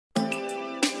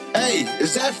Hey,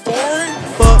 is that foreign?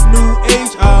 Fuck new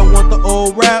age, I want the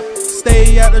old rap.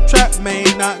 Stay out the trap, man,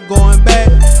 not going back.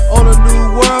 On a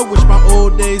new world, wish my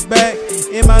old days back.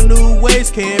 In my new ways,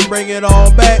 can't bring it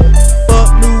all back.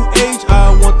 Fuck new age,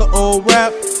 I want the old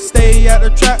rap. Stay out the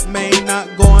trap, man, not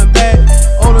going back.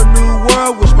 On a new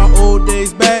world, wish my old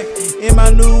days back. In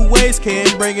my new ways,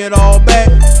 can't bring it all back.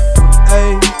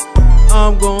 Hey,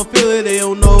 I'm gon' feel it, they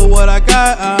don't know what I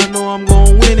got, I know I'm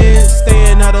gon' win it.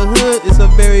 Staying out of hood is a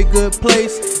very good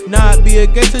place. Not be a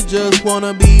gangster, just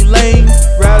wanna be lame.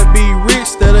 Rather be rich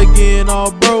instead of getting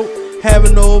all broke.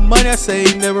 Having no money, I say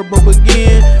never broke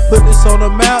again. Put this on the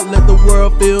map, let the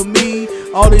world feel me.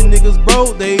 All these niggas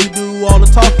broke, they do all the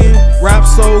talking. Rap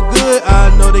so good, I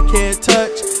know they can't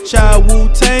touch. Shy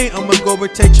Wu-Tang, I'ma go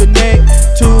protect your neck.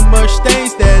 Too much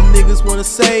things that niggas wanna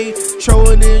say.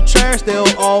 Throwing in trash, they'll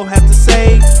all have to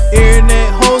say.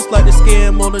 Internet hoes like to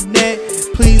scam on the net.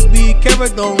 Please be careful,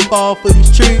 don't fall for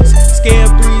these tricks. Scam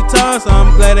 3 times,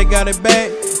 I'm glad I got it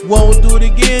back. Won't do it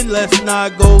again, let's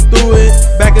not go through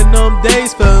it. Back in them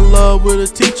days, fell in love with a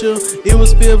teacher. It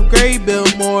was 5th grade,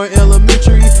 Biltmore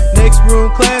Elementary. Next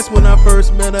room class when I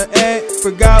first met her at.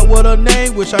 Forgot what her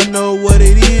name, wish I know what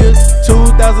it is.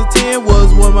 2010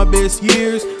 was one of my best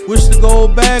years. Wish to go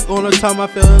back on the time I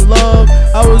fell in love.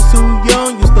 I was too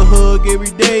young, used to hug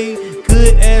every day.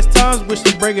 Good ass times, wish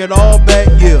to bring it all back,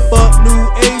 yeah. Fuck new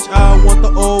age, I want the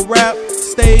old rap.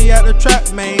 Stay out the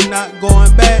trap, man, not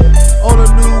going back. On a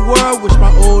new world, wish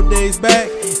my old days back.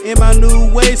 In my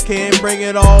new ways, can't bring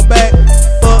it all back.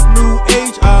 Fuck new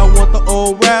age, I want the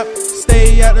old rap.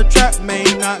 Stay out the trap,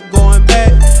 man, not going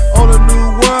back. On a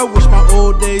new world, wish my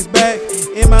old days back.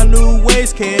 In my new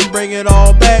ways, can't bring it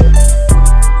all back.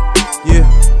 Yeah,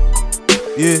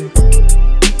 yeah,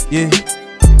 yeah.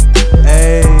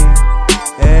 Hey,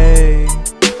 hey,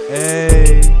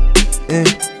 hey,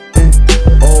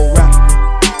 old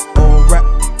rap, old rap,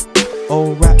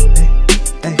 old rap.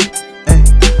 Hey, hey,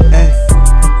 hey,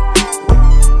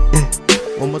 yeah.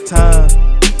 One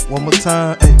more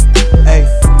time, hey,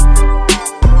 hey.